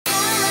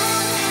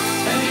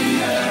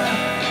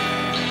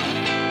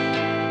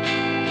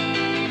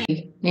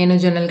నేను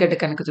జొన్నలగడ్డ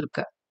కనకదుర్గ.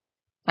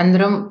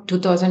 అందరం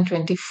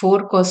 2024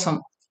 కోసం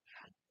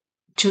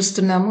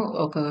చూస్తున్నాము.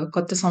 ఒక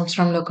కొత్త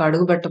సంవత్సరంలోకి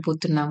అడుగు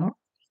పెట్టబోతున్నాము.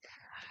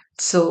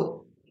 సో,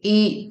 ఈ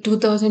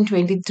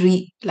 2023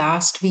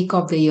 లాస్ట్ వీక్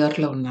ఆఫ్ ద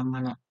ఇయర్‌లో ఉన్నాం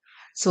మనం.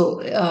 సో,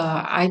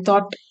 ఐ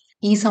థాట్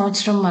ఈ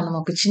సంవత్సరం మనం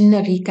ఒక చిన్న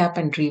రీక్యాప్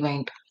అండ్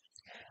రివైండ్.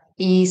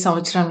 ఈ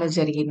సంవత్సరంలో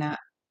జరిగిన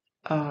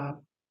ఆహ్,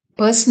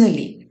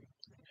 పర్సనల్లీ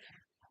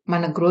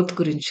మన గ్రోత్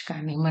గురించి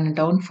కానీ, మన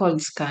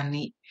డౌన్‌ఫాల్స్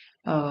కానీ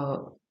ఆహ్,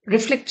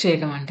 రిఫ్లెక్ట్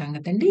చేయడం అంటాం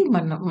గదండీ!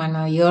 మన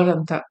ఇయర్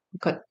అంతా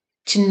ఒక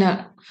చిన్న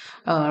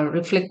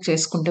రిఫ్లెక్ట్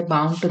చేసుకుంటే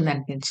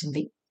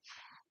బావుంటుందనిపించింది.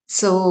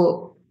 సో,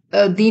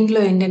 దీంట్లో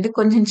ఏంటంటే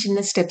కొంచెం చిన్న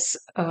స్టెప్స్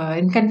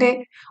ఎందుకంటే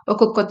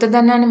ఒక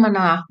కొత్తదనాన్ని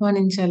మనం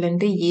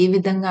ఆహ్వానించాలంటే ఏ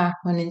విధంగా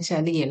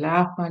ఆహ్వానించాలి? ఎలా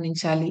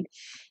ఆహ్వానించాలి?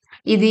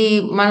 ఇది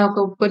మనం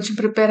కొంచెం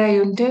ప్రిపేర్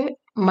అయ్యుంటే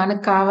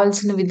మనకు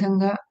కావాల్సిన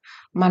విధంగా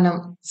మనం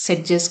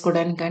సెట్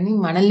జేసుకోవడానికి గానీ,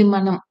 మనల్ని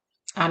మనం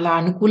అలా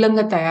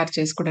అనుకూలంగా తయారు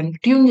చేసుకోవడానికి,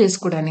 ట్యూన్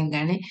జేసుకోవడానికి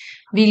గానీ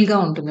వీలుగా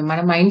ఉంటుంది. మన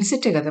మైండ్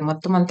సెట్టే గదా!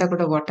 మొత్తం అంతా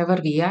కూడా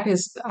whatever we are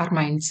is our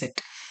mind set.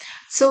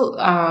 So,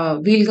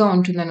 వీలుగా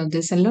ఉంటుందనే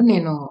ఉద్దేశంలో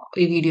నేను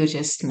ఈ వీడియో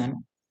చేస్తున్నాను.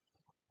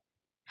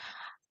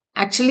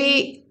 యాక్చువల్లీ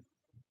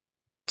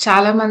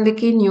చాలా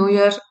మందికి new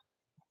year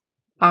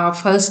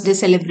first day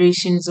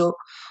సెలబ్రేషన్సో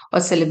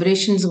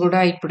celebrations గూడా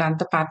ఇప్పుడు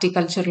అంత పార్టీ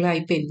కల్చర్‌లో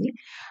అయిపోయింది.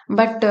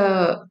 బట్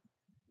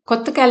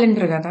కొత్త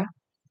క్యాలెండర్ గదా!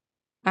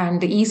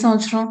 అండ్ ఈ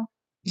సంవత్సరం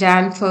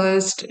Jan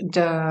first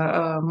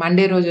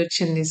Monday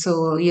రోజొచ్చింది. So,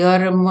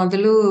 year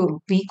మొదలు,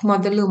 వీక్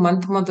మొదలు,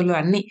 మంత్ మొదలు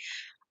అన్నీ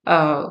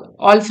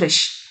all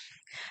fresh.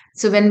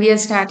 So when we are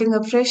starting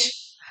afresh,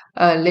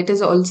 let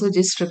us also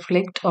just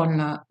reflect on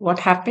what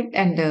happened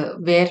and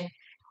where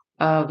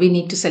we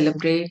need to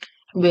celebrate,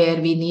 where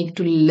we need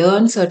to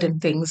learn certain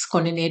things.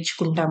 కొన్ని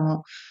నేర్చుకుంటాము.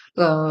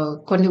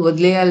 కొన్ని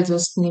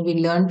వదిలేయాల్సొస్తుంది. We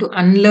learn to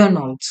unlearn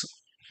also.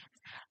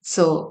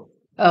 So,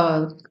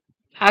 ఆహ్,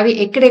 అది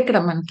ఎక్కడెక్కడ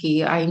మనకి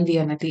అయింది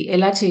అన్నది,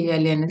 ఎలా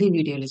చేయాలి అన్నది ఈ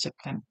వీడియోలో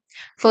చెప్తాను.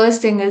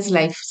 First thing is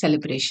life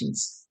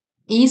celebrations.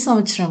 ఈ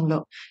సంవత్సరంలో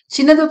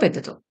చిన్నదో,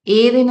 పెద్దదో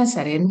ఏదైనా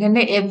సరే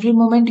ఎందుకంటే every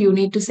moment you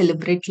need to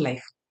celebrate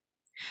life.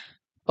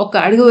 ఒక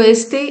అడుగు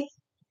వేస్తే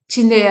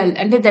చిందేయాలి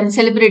అంటే దాన్ని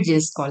సెలబ్రేట్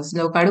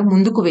జేసుకోవాల్సింది. ఒక అడుగు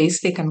ముందుకు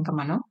వేస్తే కనుక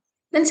మనం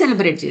దాన్ని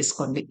సెలబ్రేట్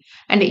చేసుకోండి.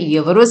 అంటే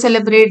ఎవరో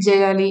సెలబ్రేట్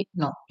జేయాలి.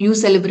 No. You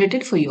celebrate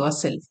it for your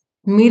self.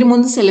 మీరు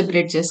ముందు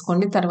సెలబ్రేట్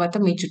చేసుకోండి. తర్వాత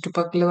మీ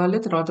చుట్టుపక్కల వాళ్ళు,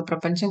 తర్వాత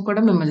ప్రపంచం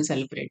కూడా మిమ్మల్ని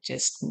సెలబ్రేట్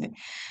చేస్తుంది.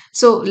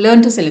 So,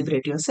 learn to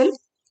celebrate your self.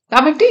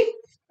 కాబట్టి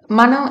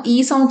మనం ఈ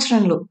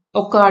సంవత్సరంలో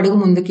ఒక అడుగు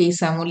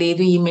ముందుకేసాము.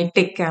 లేదు ఈ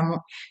మెట్టెక్కాము.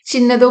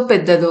 చిన్నదో,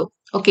 పెద్దదో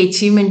ఒక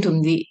అచీవ్‌మెంట్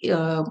ఉంది.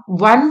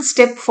 One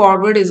step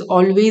forward is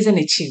always N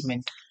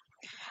achievement.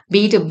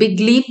 Be it a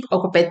big leap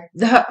ఒక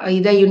పెద్ద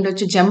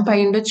ఇదయ్యుండొచ్చు, జంప్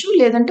అయ్యుండొచ్చు.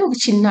 లేదంటే ఒక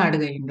చిన్న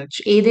అడుగయ్యుండొచ్చు.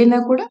 ఏదైనా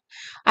కూడా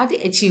అది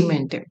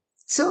అచీవ్‌మెంటే.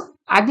 సో,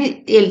 అది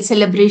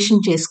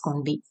సెలబ్రేషన్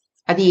చేసుకోండి.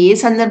 అది ఏ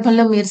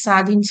సందర్భంలో మీరు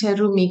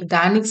సాధించారు, మీకు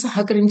దానికి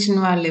సహకరించిన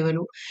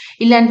వాళ్ళెవరు,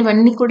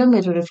 ఇలాంటివన్నీ కూడా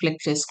మీరు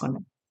రిఫ్లెక్ట్ చేసుకోండి.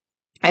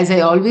 యాస్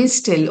ఐ ఆల్‌వేస్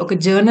టెల్ ఒక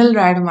జర్నల్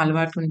రాయడం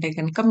అలవాటుంటే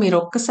గనక మీరు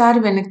ఒక్కసారి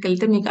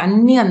వెనక్కెళ్తే మీకు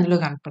అన్నీ అందులో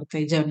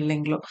కనపడతాయి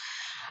జర్నలింగ్‌లో.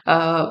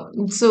 ఆహ్,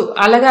 సో,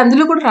 అలాగే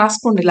అందులో కూడా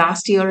రాసుకోండి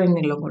లాస్ట్ ఇయర్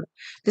ఎండింగ్‌లో కూడా.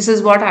 This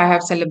is what I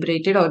have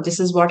celebrated are this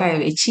is what I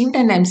have achieved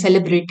and I am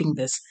celebrating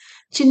this.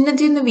 చిన్న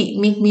చిన్నవి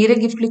మీకు మీరే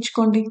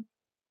గిఫ్ట్‌లిచ్చుకోండి.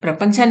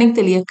 ప్రపంచానికి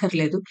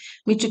తెలియక్కర్లేదు.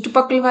 మీ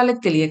చుట్టుపక్కల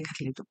వాళ్ళకి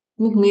తెలియక్కర్లేదు.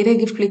 మీకు మీరే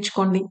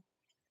గిఫ్ట్‌లిచ్చుకోండి.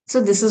 So,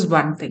 this is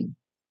one thing.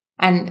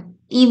 And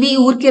ఇవి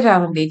ఊరికే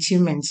రావండి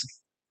అచీవ్‌మెంట్స్.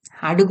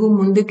 అడుగు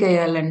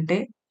ముందుకేయాలంటే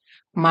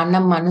మన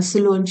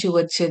మనసులోంచి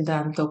వచ్చే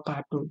దాంతో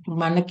పాటు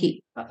మనకి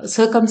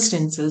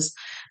సర్కమ్‌స్టాన్సెస్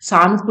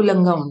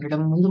సానుకూలంగా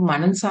ఉండడం. ముందు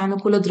మనం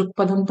సానుకూల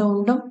దృక్పథంతో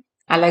ఉండడం.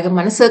 అలాగే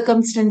మన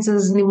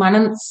సర్కమ్‌స్టాన్సెస్‌ని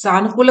మనం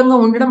సానుకూలంగా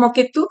ఉండడం ఒక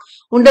ఎత్తు.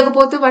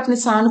 ఉండకపోతే వాటిని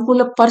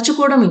సానుకూల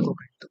పరుచుకోవడం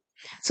ఇంకొక ఎత్తు.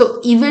 సో,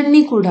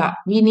 ఇవన్నీ కూడా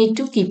we need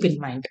to keep in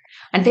mind.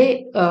 అంటే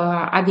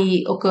అది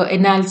ఒక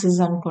ఎనాలిసిస్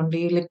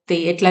అనుకోండి. లేకపోతే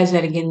ఎట్లా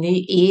జరిగింది?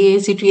 ఏ ఏ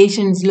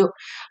సిట్యుయేషన్స్‌లో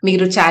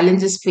మీరు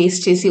ఛాలెంజెస్ ఫేస్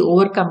చేసి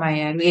ఓవర్‌కమ్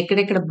అయ్యారు?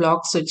 ఎక్కడెక్కడ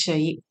బ్లాక్స్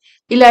వచ్చాయి?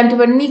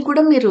 ఇలాంటివన్నీ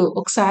కూడా మీరు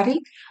ఒకసారి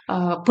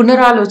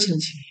పునరాలోచన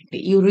చేయండి.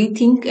 You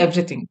rethink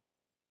everything.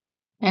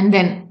 And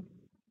then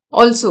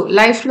also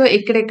లైఫ్‌లో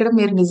ఎక్కడెక్కడ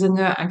మీరు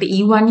నిజంగా అంటే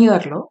ఈ 1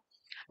 ఇయర్‌లో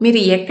మీరు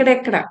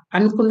ఎక్కడెక్కడ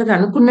అనుకున్నది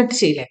అనుకున్నట్టు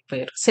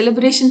చేయలేకపోయారు.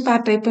 సెలబ్రేషన్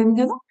పార్ట్ అయిపోయింది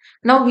గదా!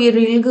 నౌ వి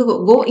విల్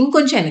గో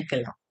ఇంకొంచెం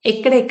వెనక్కెళ్దాం.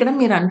 ఎక్కడెక్కడ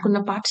మీరు అనుకున్న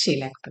పార్ట్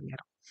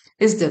చేయలేకపోయారు.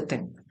 Is the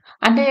thing.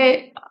 అంటే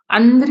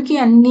అందరికీ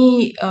అన్నీ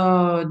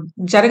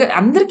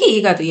అందరికీ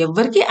గాదు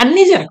ఎవ్వరికీ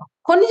అన్నీ జరగవు.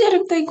 కొన్ని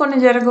జరుగుతాయి, కొన్ని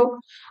జరగవు.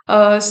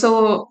 సో,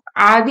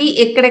 అది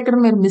ఎక్కడెక్కడ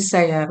మీరు మిస్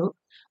అయ్యారు.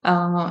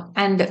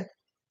 And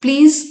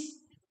please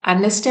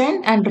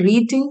understand and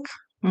rethink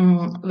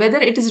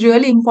whether it is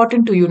really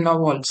important to you now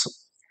also.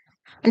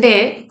 అంటే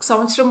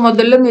సంవత్సరం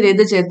మొదల్లో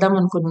మీరేదో చేద్దాం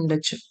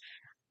అనుకునుండొచ్చు.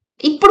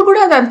 ఇప్పుడు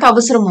కూడా అదంత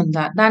అవసరం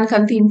ఉందా?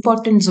 దానికంత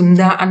ఇంపార్టెన్స్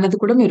ఉందా? అన్నది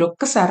కూడా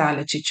మీరొక్కసారి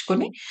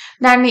ఆలోచించుకొని,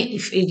 దాన్ని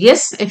if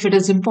it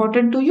is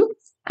important to you,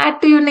 add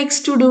to your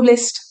next to do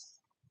list.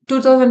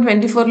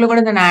 2024లో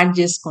కూడా దాన్ని యాడ్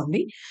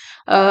జేసుకోండి.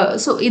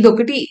 సో,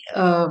 ఇదొకటి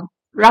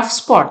రఫ్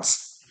స్పాట్స్.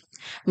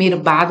 మీరు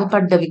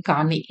బాధపడ్డవి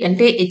కానీ,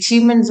 అంటే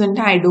అచీవ్‌మెంట్స్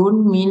అంటే I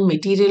don't mean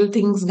material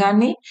things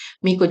గాని,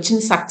 మీకొచ్చిన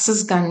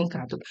సక్సెస్ గాని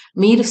కాదు.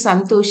 మీరు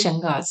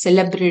సంతోషంగా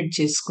సెలబ్రేట్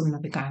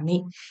చేసుకున్నవి కానీ,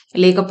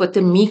 లేకపోతే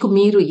మీకు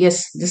మీరు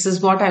yes this is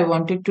what I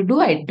wanted to do.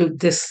 I did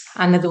this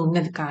అన్నది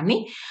ఉన్నది కానీ,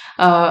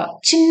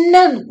 చిన్న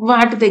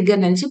వాటి దగ్గర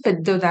నుంచి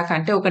పెద్దవి దాకా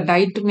అంటే ఒక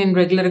డైట్ నేను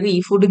రెగ్యులర్‌గా ఈ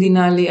ఫుడ్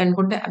తినాలి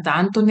అనుకుంటే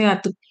దాంతోనే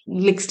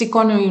లైక్ స్టిక్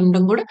ఆన్ అయి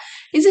ఉండడం కూడా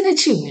ఈస్ ఎన్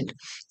అచీవ్‌మెంట్.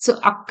 సో,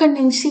 అక్కడి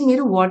నుంచి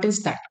మీరు what is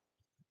that?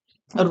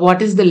 Are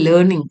what is the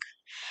learning?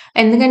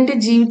 ఎందుకంటే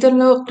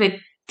జీవితంలో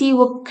ప్రతి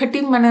ఒక్కటి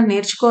మనం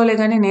నేర్చుకోవాలే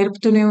గాని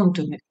నేర్పుతూనే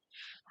ఉంటుంది.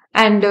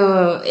 అండ్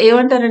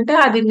ఏమంటారంటే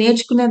అది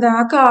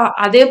నేర్చుకునేదాకా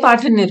అదే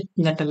పాఠం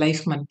నేర్పుతుందట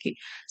లైఫ్ మనకి.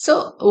 So,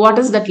 what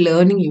is that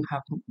learning you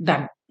have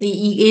done?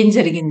 ఏం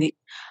జరిగింది?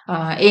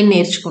 ఏం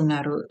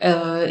నేర్చుకున్నారు?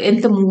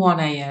 ఎంత మూవ్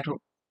ఆన్ అయ్యారు?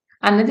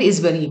 అన్నది ఈస్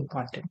వెరీ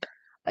ఇంపార్టెంట్.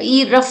 ఈ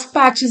రఫ్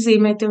ప్యాచెస్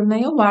ఏమైతే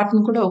ఉన్నాయో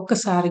వాటిని కూడా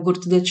ఒక్కసారి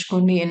గుర్తు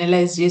తెచ్చుకోండి.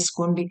 అనలైజ్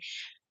జేసుకోండి.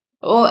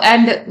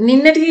 అండ్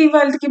నిన్నటికి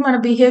ఇవాల్టికి మన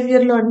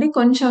బిహేవియర్‌లో అండి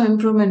కొంచెం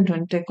ఇంప్రూవ్‌మెంట్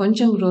ఉంటే,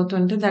 కొంచెం గ్రోత్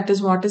ఉంటే that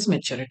is what is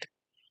maturity.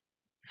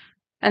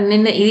 And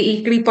నిన్న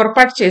ఇక్కడ ఈ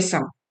పొరపాటు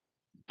చేశాం.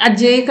 అది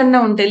జేయకుండా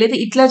ఉంటే లేదా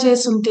ఇట్లా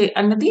చేసుంటే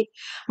అన్నది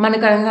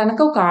మనకు గనక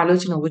ఒక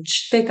ఆలోచన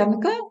వస్తే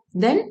కనుక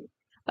then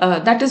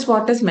that is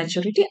what is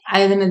maturity.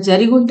 ఏదైనా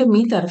జరిగుంటే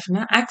మీ తరఫున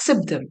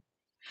యాక్సెప్ట్ దెమ్.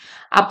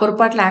 ఆ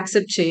పొరపాట్లు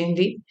యాక్సెప్ట్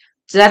చేయండి.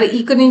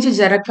 ఇక నుంచి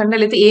జరగకుండా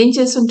లేతే ఏం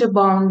చేసుంటే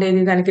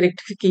బావుండేది దానికి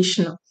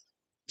రెక్టిఫికేషన్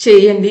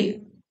చేయండి.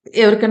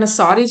 ఎవరికైనా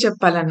సారీ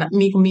చెప్పాలన్నా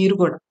మీకు మీరు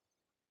గూడా.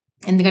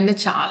 ఎందుకంటే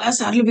చాలా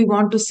సార్లు we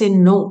want to say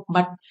no.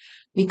 But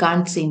we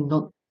can't say no.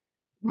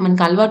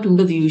 మనకు అలవాటు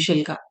ఉండదు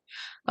యూజువల్‌గా.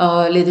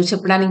 లేదు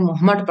చెప్పడానికి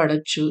మొహమాట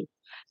పడొచ్చు.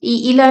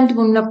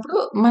 ఇలాంటివున్నప్పుడు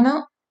మనం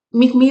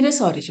మీకు మీరే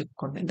సారీ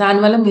చెప్పుకోండి.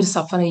 దానివల్ల మీరు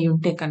సఫర్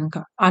అయ్యుంటే కనుక,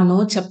 ఆ నో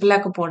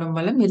చెప్పలేకపోవడం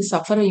వల్ల మీరు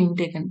సఫర్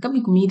అయ్యుంటే కనుక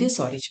మీకు మీరే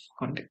సారీ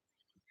చెప్పుకోండి.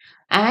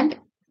 అండ్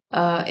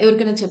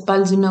ఎవరికైనా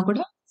చెప్పాల్సున్నా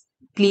కూడా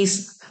please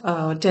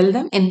tell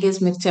them in case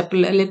మీరు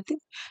లేకపోతే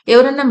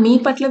ఎవరన్నా మీ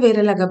పట్ల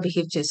వేరేలాగా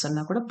బిహేవ్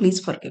చేసున్నా కూడా ప్లీజ్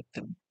ఫర్గివ్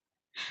దెమ్.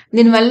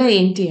 దీనివల్ల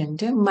ఏంటి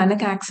అంటే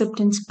మనకి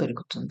యాక్సెప్టెన్స్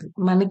పెరుగుతుంది.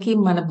 మనకి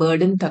మన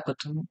బర్డెన్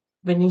తగ్గుతుంది.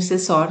 When you say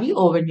sorry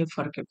or when you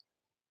forgive.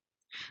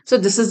 So,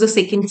 this is the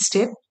second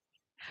step.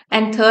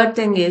 And third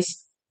thing is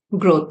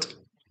growth.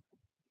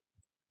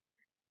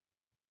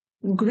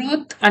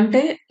 Growth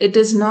అంటే ఇట్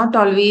ఈస్ నాట్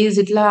ఆల్‌వేస్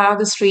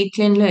ఇట్లాగా స్ట్రెయిట్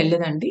లైన్‌లో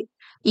ఎళ్ళదండి.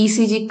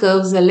 ఈసీజీ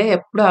కర్వ్స్ వల్లే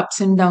ఎప్పుడు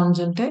అప్స్ అండ్ డౌన్స్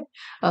ఉంటాయి.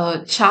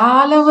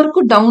 చాలా వరకు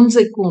downs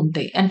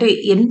ఎక్కువుంటాయి. అంటే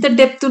ఎంత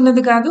డెప్త్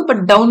ఉన్నది కాదు.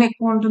 బట్ డౌన్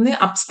ఎక్కువుంటుంది.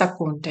 అప్స్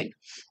తక్కువుంటాయి.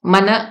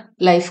 మన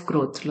life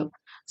గ్రోత్‌లో.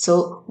 So,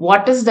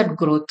 what is that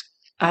growth?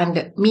 And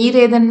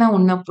మీరేదన్నా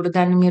ఉన్నప్పుడు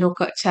దాన్ని మీరు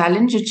ఒక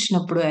ఛాలెంజ్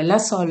వచ్చినప్పుడు ఎలా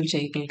సాల్వ్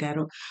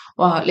చేయగలిగారు?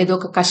 లేదా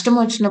ఒక కష్టం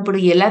వచ్చినప్పుడు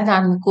ఎలా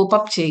దాన్ని కోప్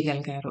అప్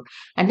చేయగలిగారు?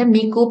 అంటే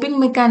మీ కోపింగ్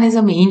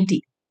మెకానిజం ఏంటి?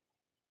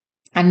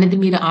 అన్నది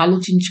మీరు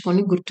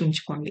ఆలోచించుకొని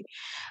గుర్తుంచుకోండి.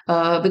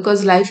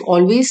 Because life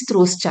always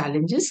throws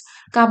challenges.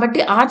 కాబట్టి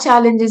ఆ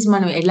ఛాలెంజెస్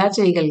మనం ఎలా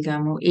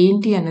చేయగలిగాము,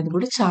 ఏంటి అన్నది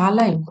కూడా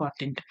చాలా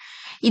important.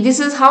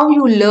 This is how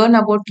you learn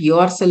about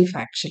your self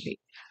actually.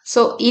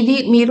 So, ఇది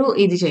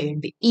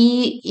చేయండి.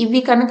 ఇవి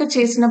కనుక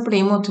చేసినప్పుడు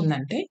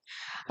ఏమవుతుందంటే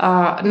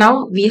now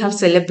we have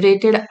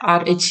celebrated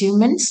hour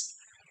achievements.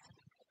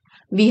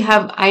 We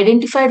have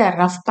identified hour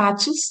rough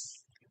patches.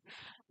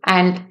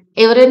 And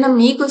ఎవరైనా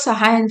మీకు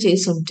సహాయం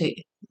చేసుంటే,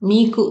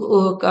 మీకు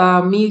ఒక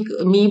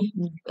మీ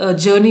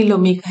జర్నీలో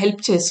మీకు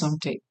హెల్ప్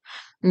చేసుంటే,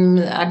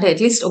 అంటే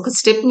అట్‌లీస్ట్ ఒక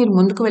స్టెప్ మీరు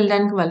ముందుకు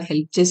వెళ్ళడానికి వాళ్ళు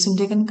హెల్ప్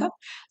చేసుంటే గనక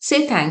సే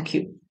థాంక్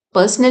యూ.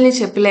 పర్సనల్లీ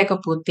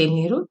చెప్పలేకపోతే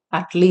మీరు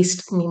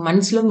అట్‌లీస్ట్ మీ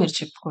మనసులో మీరు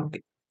చెప్పుకోండి.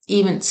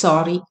 Even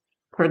sorry,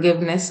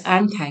 forgiveness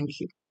and thank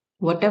you.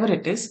 Whatever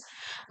it is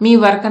మీ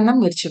వరకన్నా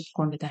మీరు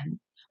చెప్పుకోండి దాన్ని.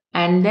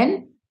 And then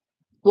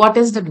what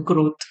is that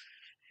growth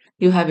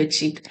you have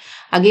achieved?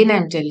 Again,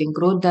 I'm telling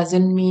growth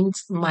doesn't mean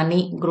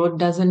money, growth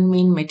doesn't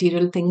mean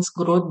material things,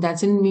 growth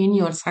doesn't mean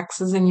your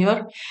success in your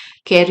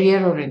career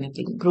or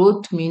anything.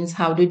 Growth means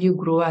how did you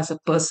grow as a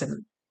person?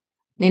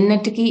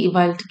 నిన్నటికి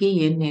ఇవాల్టికి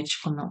ఏం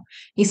నేర్చుకున్నాం?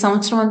 ఈ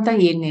సంవత్సరం అంతా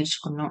ఏం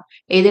నేర్చుకున్నాం?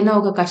 ఏదైనా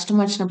ఒక కష్టం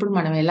వచ్చినప్పుడు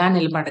మనం ఎలా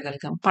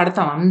నిలబడగలిగాం?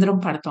 పడతాం, అందరం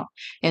పడతాం.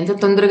 ఎంత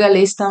తొందరగా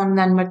లేస్తామన్న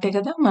దాన్ని బట్టే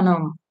కదా మనం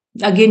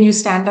again you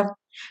stand up.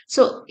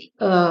 So,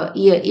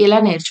 ఎలా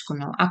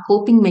నేర్చుకున్నాం? ఆ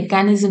కోపింగ్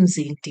మెకానిజమ్స్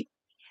ఏంటి?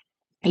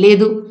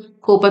 లేదు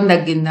కోపం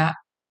తగ్గిందా?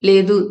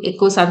 లేదు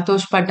ఎక్కువ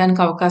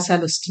సంతోషపడడానికి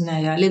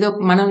అవకాశాలొస్తున్నాయా? లేదా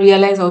మనం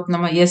realise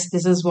అవుతున్నామా? Yes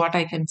this is what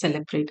I can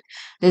celebrate.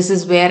 This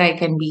is where I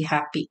can be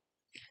happy.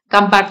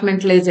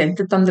 Compartmentalise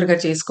ఎంత తొందరగా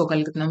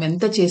చేసుకోగలుగుతున్నాం?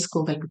 ఎంత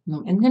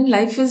చేసుకోగలుగుతున్నాం? ఎందుకంటే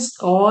life is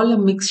all a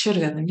mixture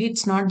గదండీ.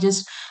 ఇట్స్ నాట్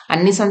జస్ట్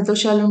అన్ని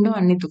సంతోషాలుండవు,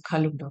 అన్ని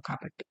దుఃఖాలుండవు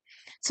కాబట్టి.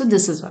 So,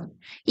 this is one.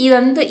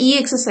 ఇదంతా ఈ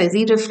ఎక్సర్‌సైజ్,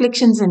 ఈ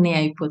రిఫ్లెక్షన్స్ అన్నీ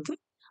అయిపోతే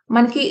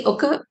మనకి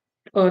ఒక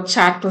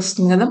చార్ట్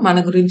వస్తుంది గదా! మన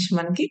గురించి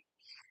మనకి.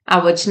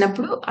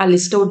 వచ్చినప్పుడు ఆ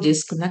list out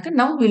జేసుకున్నాక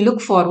now we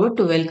look forward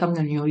to welcome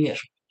the new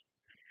year.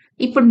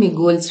 ఇప్పుడు మీ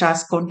గోల్స్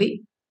రాసుకోండి.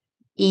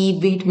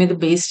 వీటి మీద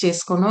బేస్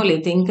చేసుకోనో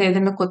లేతే ఇంకా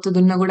ఏదైనా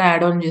కొత్తదున్నా గూడా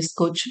యాడ్ ఆన్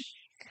జేసుకోవచ్చు.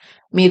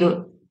 మీరు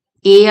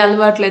ఏ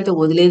అలవాట్లయితే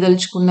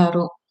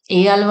వదిలేయదలుచుకున్నారో,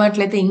 ఏ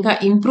అలవాట్లయితే ఇంకా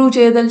ఇంప్రూవ్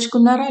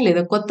చేయదలుచుకున్నారా?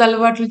 లేదా కొత్త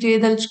అలవాట్లు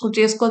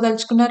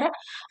చేసుకోదలుచుకున్నారా?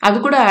 అవి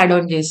కూడా యాడ్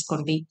ఆన్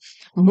జేసుకోండి.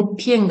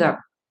 ముఖ్యంగా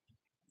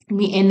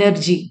మీ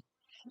ఎనర్జీ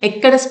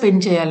ఎక్కడ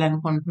స్పెండ్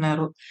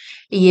చేయాలనుకుంటున్నారు?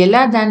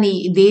 ఎలా దాన్ని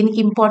దేనికి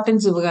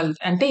ఇంపార్టెన్స్ ఇవ్వగలరు?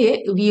 అంటే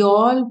వి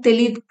ఆల్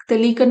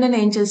తెలియకుండానే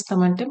ఏం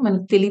చేస్తామంటే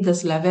మనకు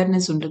తెలీదసలు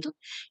అవేర్‌నెస్ ఉండదు.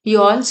 We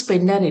all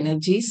spend our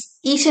energies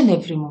each and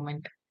every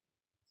moment.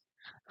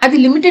 అది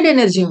లిమిటెడ్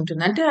ఎనర్జీ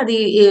ఉంటుంది. అంటే అది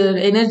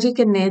energy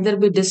can neither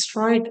be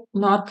destroyed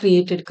Nar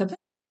created కదా!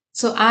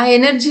 సో, ఆ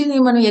ఎనర్జీని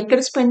మనం ఎక్కడ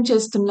స్పెండ్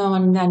చేస్తున్నాం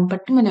అనే దాన్ని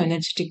బట్టి మనం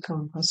ఎనర్జిటిక్‌గా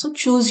ఉంటాం. So,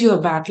 choose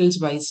your battles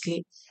wisely.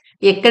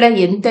 ఎక్కడ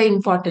ఎంత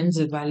ఇంపార్టెన్స్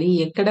ఇవ్వాలి?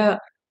 ఎక్కడ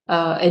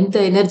ఎంత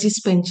ఎనర్జీ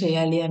స్పెండ్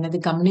చేయాలి అన్నది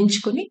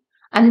గమనించుకొని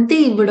అంతే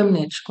ఇవ్వడం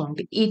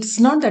నేర్చుకోండి. It's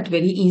not that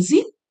very easy.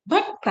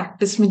 But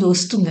practice మీద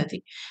వస్తుందది.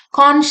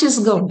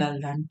 కాన్షియస్‌గా ఉండాలి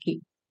దానికి.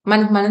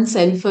 మనకు మనం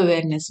సెల్ఫ్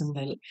అవేర్‌నెస్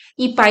ఉండాలి.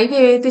 ఈ పైవి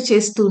ఏవైతే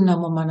చేస్తూ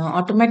ఉన్నామో మనం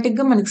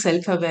ఆటోమేటిక్‌గా మనకు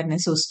సెల్ఫ్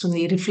అవేర్‌నెస్ వస్తుంది.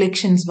 ఈ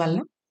రిఫ్లెక్షన్స్ వల్ల.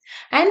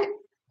 అండ్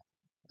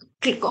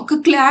ఒక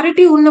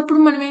క్లారిటీ ఉన్నప్పుడు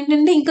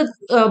మనమేంటంటే ఇంకా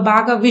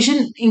బాగా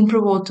విజన్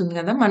ఇంప్రూవ్ అవుతుంది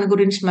గదా! మన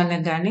గురించి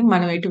మనకు గాని,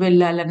 మనం ఎటు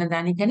వెళ్ళాలన్న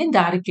దానికి గాని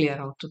దారి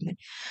క్లియర్ అవుతుంది.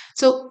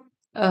 So,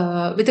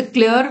 with a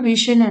clear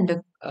vision and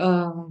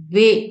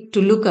way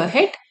to look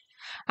ahead,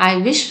 I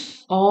wish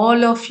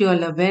all of you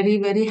all a very,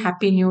 very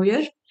happy new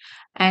year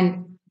and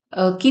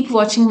keep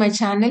watching my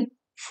channel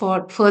for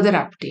further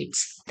updates.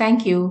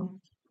 Thank you.